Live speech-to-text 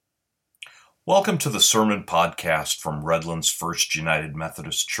Welcome to the Sermon Podcast from Redlands First United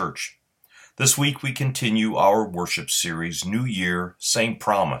Methodist Church. This week we continue our worship series, New Year, Same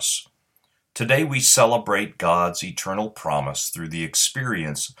Promise. Today we celebrate God's eternal promise through the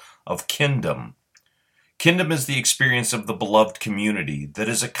experience of kingdom. Kingdom is the experience of the beloved community that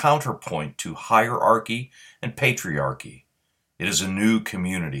is a counterpoint to hierarchy and patriarchy. It is a new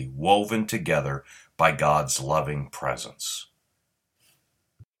community woven together by God's loving presence.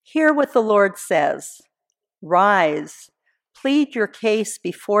 Hear what the Lord says. Rise, plead your case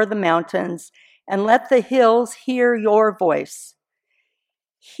before the mountains, and let the hills hear your voice.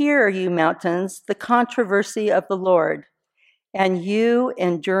 Hear, you mountains, the controversy of the Lord, and you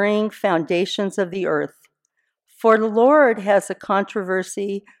enduring foundations of the earth. For the Lord has a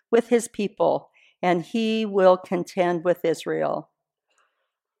controversy with his people, and he will contend with Israel.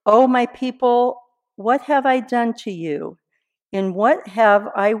 O my people, what have I done to you? In what have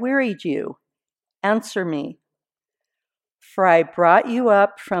I wearied you? Answer me. For I brought you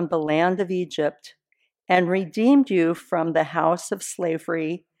up from the land of Egypt and redeemed you from the house of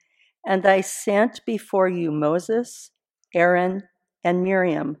slavery, and I sent before you Moses, Aaron, and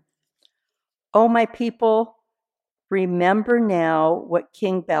Miriam. O my people, remember now what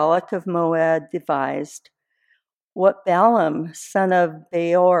King Balak of Moab devised, what Balaam, son of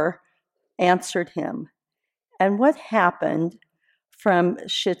Beor, answered him, and what happened from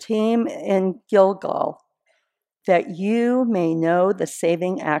Shittim in Gilgal, that you may know the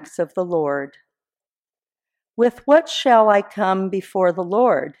saving acts of the Lord. With what shall I come before the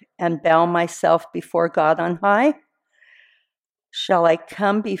Lord and bow myself before God on high? Shall I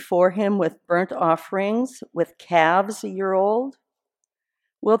come before him with burnt offerings, with calves a year old?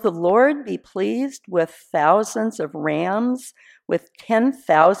 Will the Lord be pleased with thousands of rams, with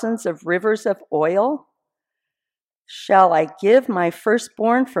 10,000s of rivers of oil? Shall I give my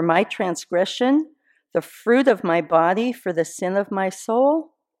firstborn for my transgression, the fruit of my body for the sin of my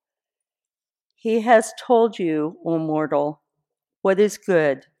soul? He has told you, O mortal, what is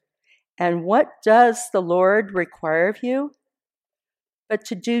good, and what does the Lord require of you? But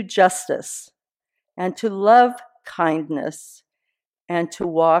to do justice, and to love kindness, and to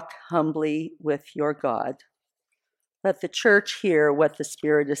walk humbly with your God. Let the church hear what the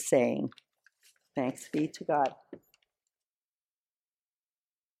Spirit is saying. Thanks be to God.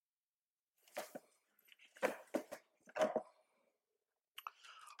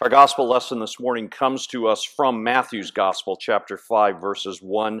 Our gospel lesson this morning comes to us from Matthew's Gospel, chapter 5, verses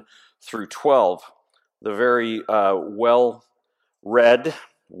 1 through 12. The very well-read,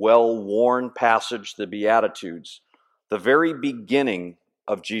 well-worn passage, the Beatitudes, the very beginning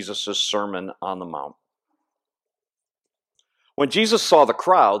of Jesus' Sermon on the Mount. When Jesus saw the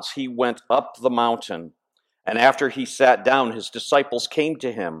crowds, he went up the mountain, and after he sat down, his disciples came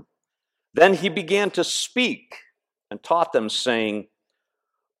to him. Then he began to speak and taught them, saying,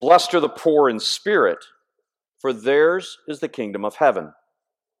 Blessed are the poor in spirit, for theirs is the kingdom of heaven.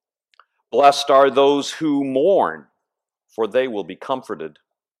 Blessed are those who mourn, for they will be comforted.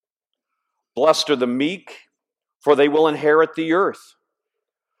 Blessed are the meek, for they will inherit the earth.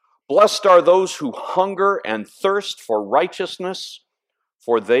 Blessed are those who hunger and thirst for righteousness,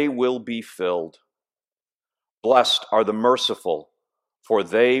 for they will be filled. Blessed are the merciful, for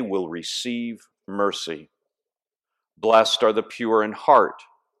they will receive mercy. Blessed are the pure in heart,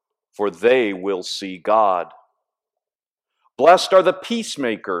 for they will see God. Blessed are the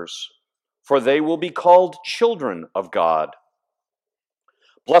peacemakers, for they will be called children of God.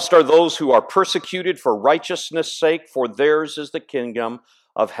 Blessed are those who are persecuted for righteousness' sake, for theirs is the kingdom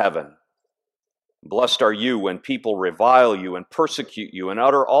of heaven. Blessed are you when people revile you and persecute you and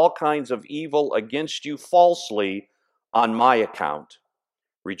utter all kinds of evil against you falsely on my account.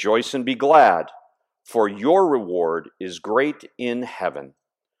 Rejoice and be glad, for your reward is great in heaven.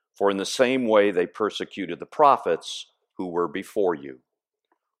 For in the same way they persecuted the prophets who were before you.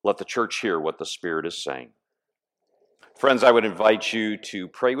 Let the church hear what the Spirit is saying. Friends, I would invite you to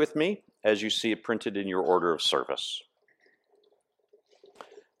pray with me as you see it printed in your order of service.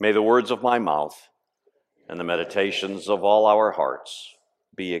 May the words of my mouth and the meditations of all our hearts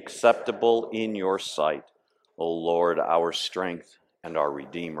be acceptable in your sight, O Lord, our strength and our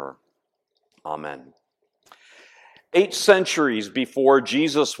Redeemer. Amen. 8 centuries before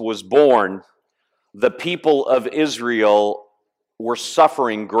Jesus was born, the people of Israel were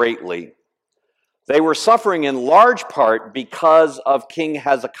suffering greatly. They were suffering in large part because of King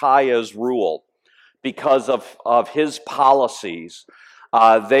Hezekiah's rule, because of his policies.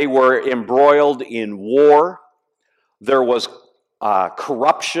 They were embroiled in war. There was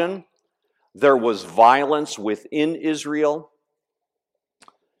corruption. There was violence within Israel.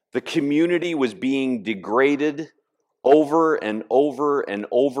 The community was being degraded over and over and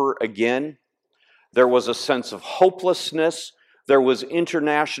over again. There was a sense of hopelessness. There was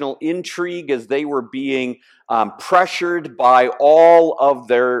international intrigue as they were being pressured by all of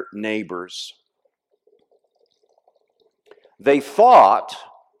their neighbors. They thought,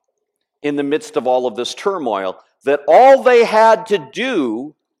 in the midst of all of this turmoil, that all they had to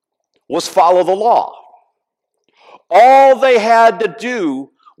do was follow the law. All they had to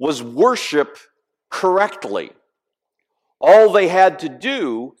do was worship correctly. All they had to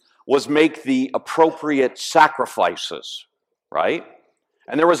do was make the appropriate sacrifices, right?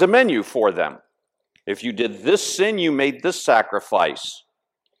 And there was a menu for them. If you did this sin, you made this sacrifice.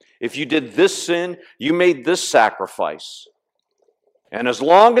 If you did this sin, you made this sacrifice. And as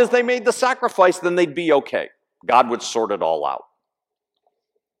long as they made the sacrifice, then they'd be okay. God would sort it all out.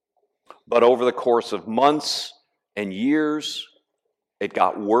 But over the course of months and years, it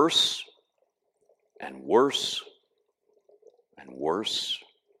got worse and worse and worse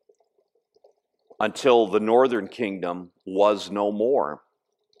until the northern kingdom was no more.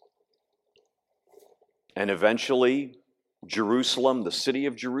 And eventually, Jerusalem, the city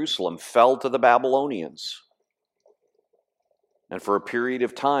of Jerusalem, fell to the Babylonians. And for a period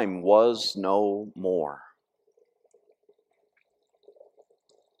of time was no more.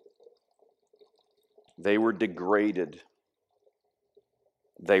 They were degraded.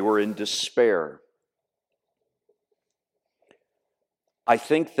 They were in despair. I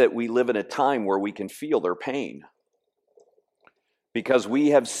think that we live in a time where we can feel their pain, because we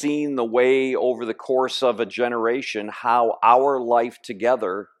have seen the way over the course of a generation how our life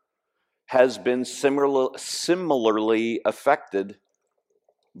together has been similarly affected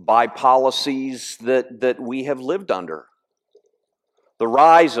by policies that we have lived under. The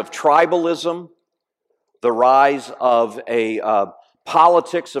rise of tribalism, the rise of a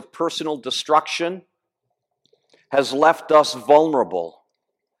politics of personal destruction has left us vulnerable.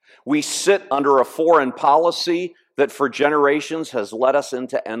 We sit under a foreign policy that for generations has led us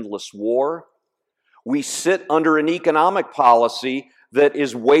into endless war. We sit under an economic policy that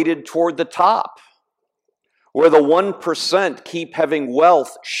is weighted toward the top, where the 1% keep having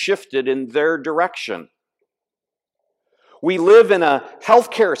wealth shifted in their direction. We live in a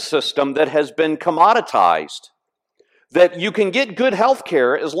healthcare system that has been commoditized, that you can get good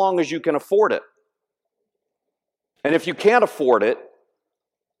healthcare as long as you can afford it. And if you can't afford it,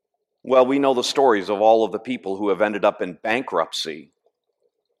 well, we know the stories of all of the people who have ended up in bankruptcy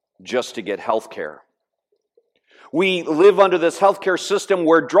just to get healthcare. We live under this healthcare system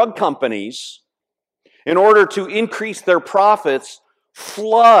where drug companies, in order to increase their profits,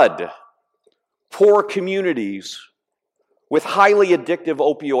 flood poor communities with highly addictive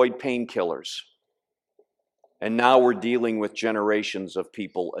opioid painkillers. And now we're dealing with generations of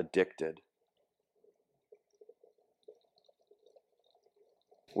people addicted.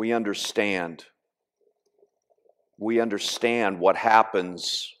 We understand what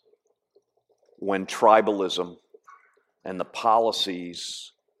happens when tribalism and the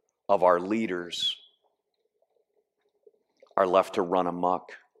policies of our leaders are left to run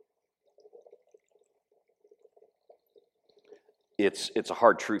amok. It's a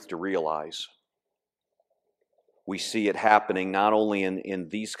hard truth to realize. We see it happening not only in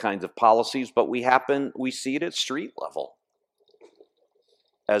these kinds of policies, but we see it at street level.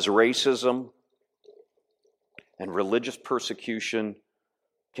 As racism and religious persecution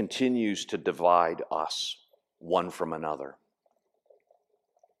continues to divide us one from another.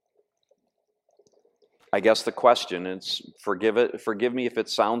 I guess the question is, forgive me if it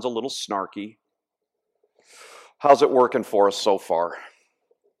sounds a little snarky. How's it working for us so far?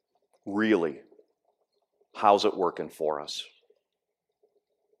 Really, how's it working for us?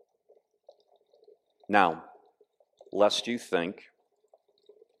 Now, lest you think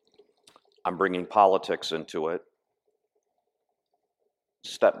I'm bringing politics into it,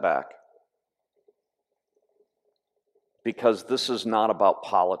 step back. Because this is not about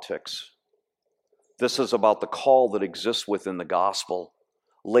politics. This is about the call that exists within the gospel,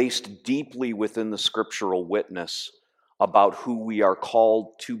 laced deeply within the scriptural witness about who we are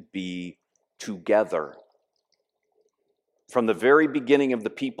called to be together. From the very beginning of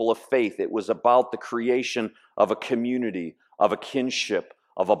the people of faith, it was about the creation of a community, of a kinship,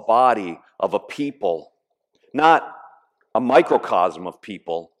 of a body, of a people. Not a microcosm of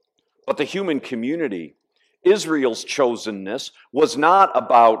people, but the human community. Israel's chosenness was not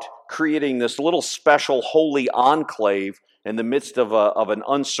about creating this little special holy enclave in the midst of an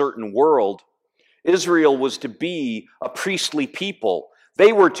uncertain world. Israel was to be a priestly people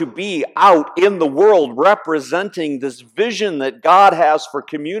They were to be out in the world representing this vision that God has for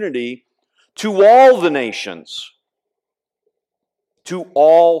community to all the nations. To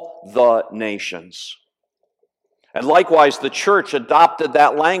all the nations. And likewise, the church adopted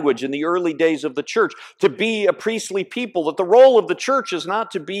that language in the early days of the church to be a priestly people, that the role of the church is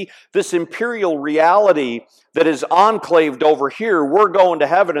not to be this imperial reality that is enclaved over here. We're going to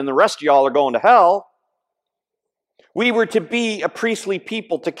heaven and the rest of y'all are going to hell. We were to be a priestly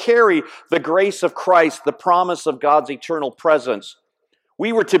people to carry the grace of Christ, the promise of God's eternal presence.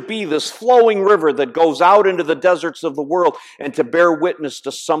 We were to be this flowing river that goes out into the deserts of the world and to bear witness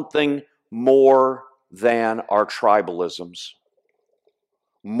to something more than our tribalisms,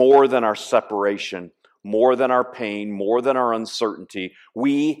 more than our separation, more than our pain, more than our uncertainty.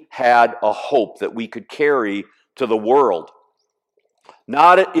 We had a hope that we could carry to the world.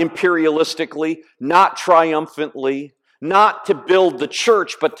 Not imperialistically, not triumphantly, not to build the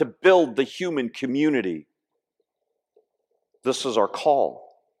church, but to build the human community. This is our call.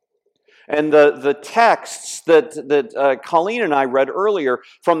 And the texts that Colleen and I read earlier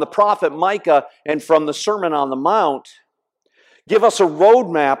from the prophet Micah and from the Sermon on the Mount give us a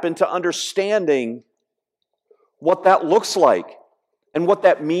roadmap into understanding what that looks like and what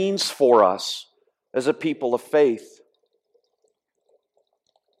that means for us as a people of faith.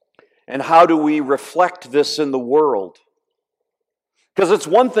 And how do we reflect this in the world? Because it's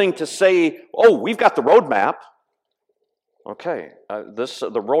one thing to say, oh, we've got the roadmap. Okay,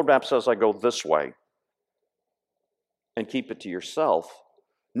 the roadmap says I go this way. And keep it to yourself.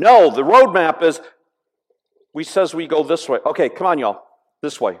 No, the roadmap says we go this way. Okay, come on, y'all,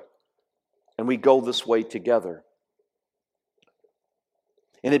 this way. And we go this way together.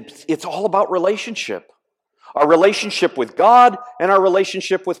 And it's all about relationship. Our relationship with God and our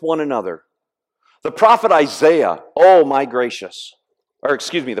relationship with one another. The prophet Isaiah, oh my gracious.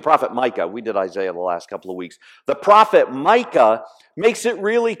 The prophet Micah. We did Isaiah the last couple of weeks. The prophet Micah makes it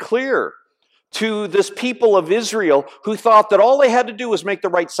really clear to this people of Israel who thought that all they had to do was make the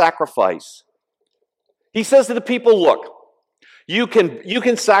right sacrifice. He says to the people, look, you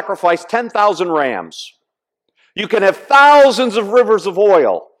can sacrifice 10,000 rams. You can have thousands of rivers of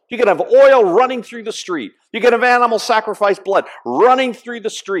oil. You can have oil running through the street. You can have animal sacrifice blood running through the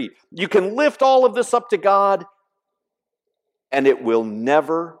street. You can lift all of this up to God, and it will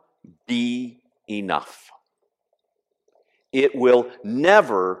never be enough. It will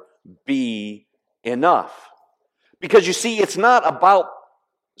never be enough. Because you see, it's not about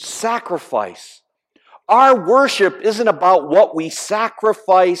sacrifice. Our worship isn't about what we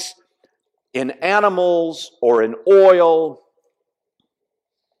sacrifice in animals or in oil.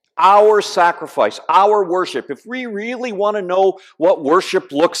 Our sacrifice, our worship, if we really want to know what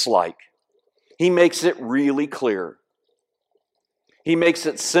worship looks like, he makes it really clear. He makes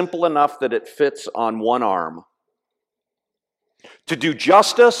it simple enough that it fits on one arm. To do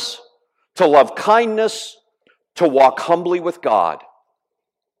justice, to love kindness, to walk humbly with God.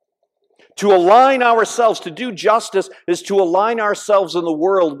 To align ourselves, to do justice, is to align ourselves in the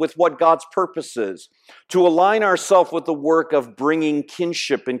world with what God's purpose is. To align ourselves with the work of bringing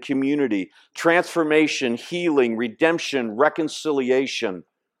kinship and community, transformation, healing, redemption, reconciliation.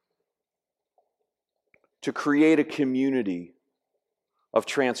 To create a community of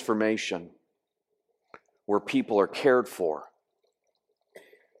transformation where people are cared for.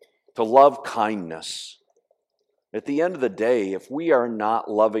 To love kindness. At the end of the day, if we are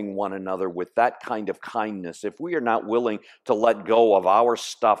not loving one another with that kind of kindness, if we are not willing to let go of our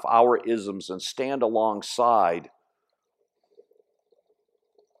stuff, our isms, and stand alongside,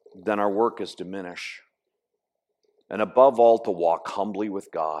 then our work is diminished. And above all, to walk humbly with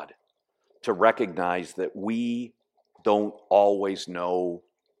God, to recognize that we don't always know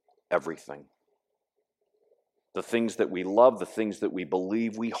everything. The things that we love, the things that we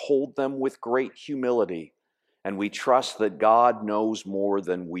believe, we hold them with great humility. And we trust that God knows more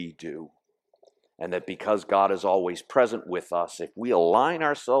than we do. And that because God is always present with us, if we align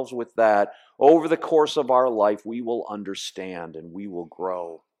ourselves with that, over the course of our life, we will understand and we will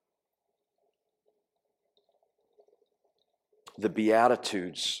grow. The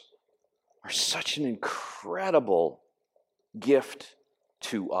Beatitudes are such an incredible gift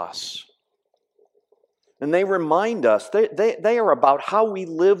to us. And they remind us, they are about how we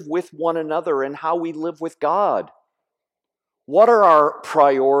live with one another and how we live with God. What are our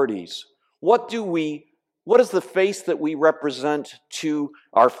priorities? What is the face that we represent to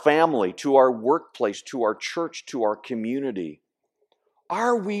our family, to our workplace, to our church, to our community?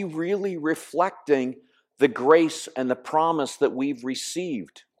 Are we really reflecting the grace and the promise that we've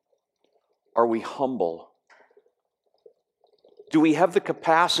received? Are we humble? Do we have the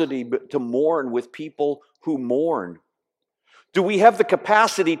capacity to mourn with people who mourn? Do we have the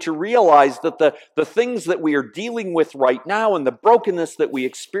capacity to realize that the things that we are dealing with right now and the brokenness that we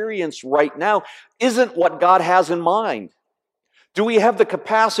experience right now isn't what God has in mind? Do we have the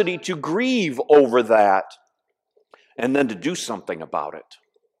capacity to grieve over that and then to do something about it?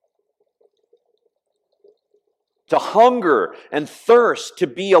 To hunger and thirst to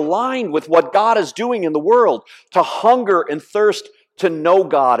be aligned with what God is doing in the world. To hunger and thirst to know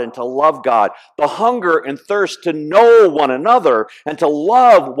God and to love God. The hunger and thirst to know one another and to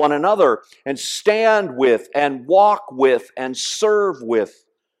love one another and stand with and walk with and serve with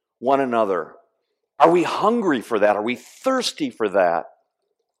one another. Are we hungry for that? Are we thirsty for that?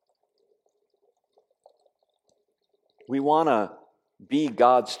 We want to be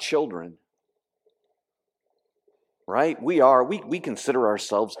God's children. Right? We consider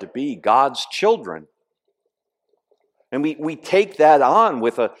ourselves to be God's children. And we take that on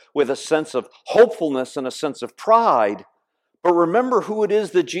with a sense of hopefulness and a sense of pride. But remember who it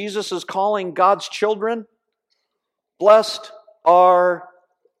is that Jesus is calling God's children? Blessed are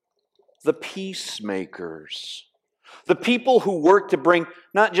the peacemakers. The people who work to bring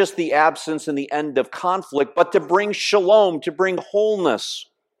not just the absence and the end of conflict, but to bring shalom, to bring wholeness.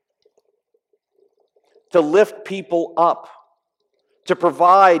 To lift people up, to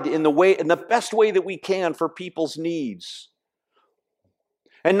provide in the best way that we can for people's needs.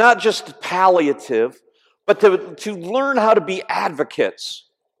 And not just palliative, but to learn how to be advocates.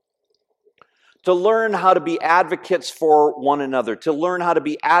 To learn how to be advocates for one another. To learn how to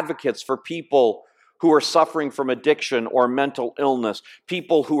be advocates for people who are suffering from addiction or mental illness.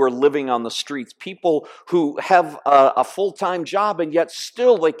 People who are living on the streets. People who have a full-time job and yet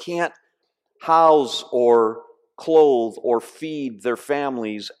still they can't house or clothe or feed their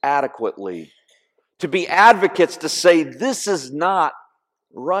families adequately. To be advocates to say, this is not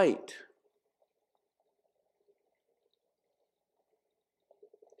right.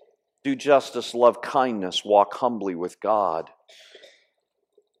 Do justice, love kindness, walk humbly with God.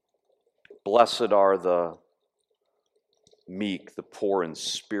 Blessed are the meek, the poor in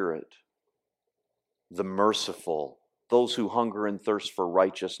spirit, the merciful, those who hunger and thirst for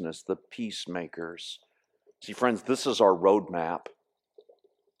righteousness, the peacemakers. See, friends, this is our roadmap.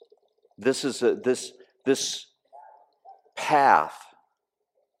 This is this path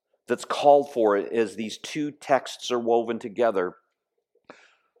that's called for as these two texts are woven together,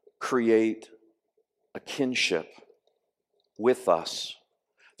 create a kinship with us.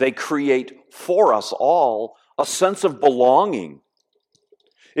 They create for us all a sense of belonging.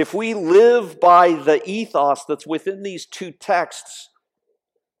 If we live by the ethos that's within these two texts,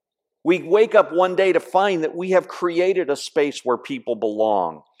 we wake up one day to find that we have created a space where people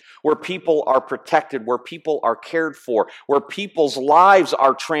belong, where people are protected, where people are cared for, where people's lives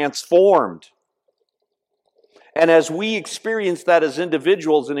are transformed. And as we experience that as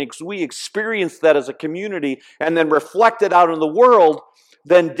individuals and as we experience that as a community and then reflect it out in the world,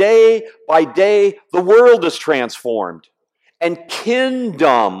 then day by day the world is transformed. And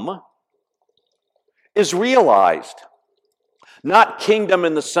kingdom is realized. Not kingdom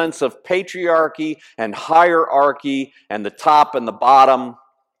in the sense of patriarchy and hierarchy and the top and the bottom,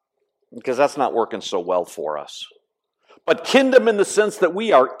 because that's not working so well for us. But kingdom in the sense that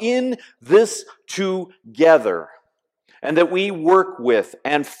we are in this together and that we work with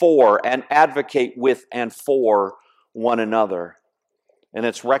and for and advocate with and for one another. And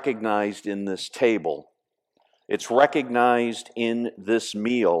it's recognized in this table. It's recognized in this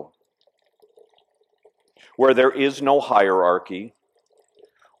meal where there is no hierarchy,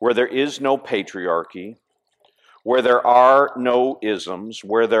 where there is no patriarchy, where there are no isms,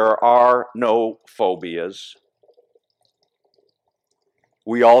 where there are no phobias.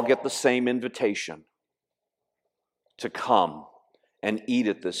 We all get the same invitation to come and eat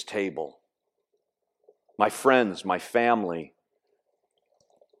at this table. My friends, my family,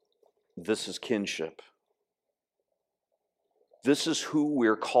 this is kinship. This is who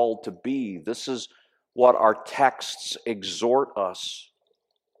we're called to be. This is what our texts exhort us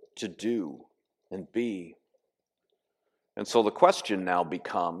to do and be. And so the question now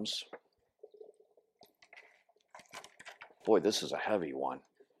becomes, boy, this is a heavy one.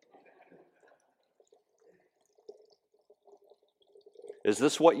 Is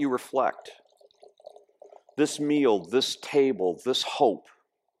this what you reflect? This meal, this table, this hope.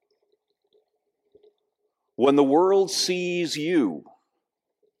 When the world sees you,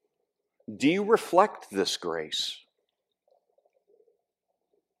 do you reflect this grace?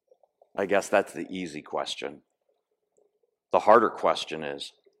 I guess that's the easy question. The harder question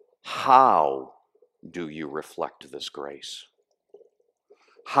is, how do you reflect this grace?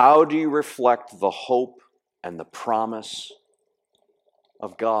 How do you reflect the hope and the promise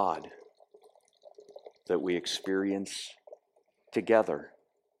of God that we experience together?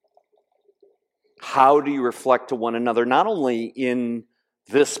 How do you reflect to one another, not only in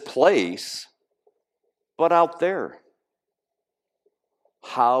this place, but out there?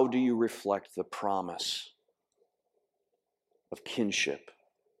 How do you reflect the promise of kinship?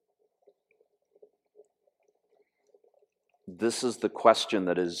 This is the question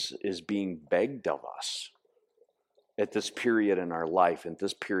that is being begged of us at this period in our life, at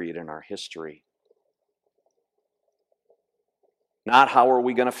this period in our history. Not how are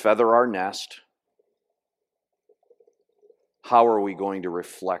we going to feather our nest? How are we going to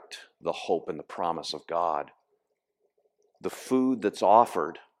reflect the hope and the promise of God? The food that's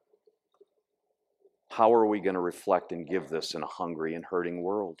offered, how are we going to reflect and give this in a hungry and hurting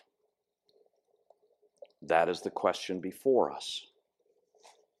world? That is the question before us.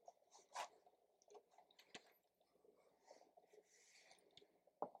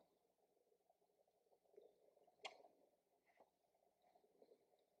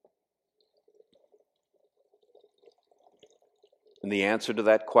 And the answer to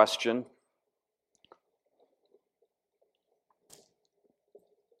that question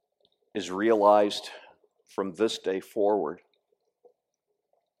is realized from this day forward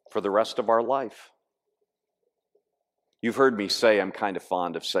for the rest of our life. You've heard me say, I'm kind of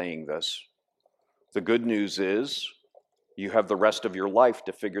fond of saying this. The good news is you have the rest of your life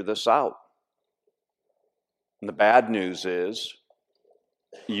to figure this out. And the bad news is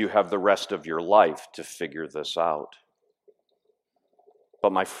you have the rest of your life to figure this out.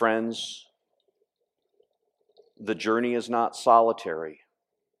 But my friends, the journey is not solitary.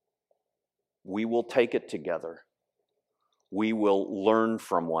 We will take it together. We will learn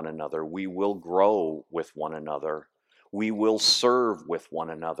from one another. We will grow with one another. We will serve with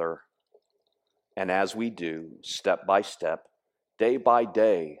one another. And as we do, step by step, day by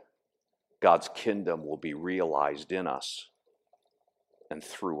day, God's kingdom will be realized in us and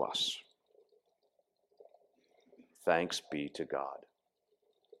through us. Thanks be to God.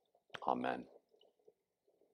 Amen.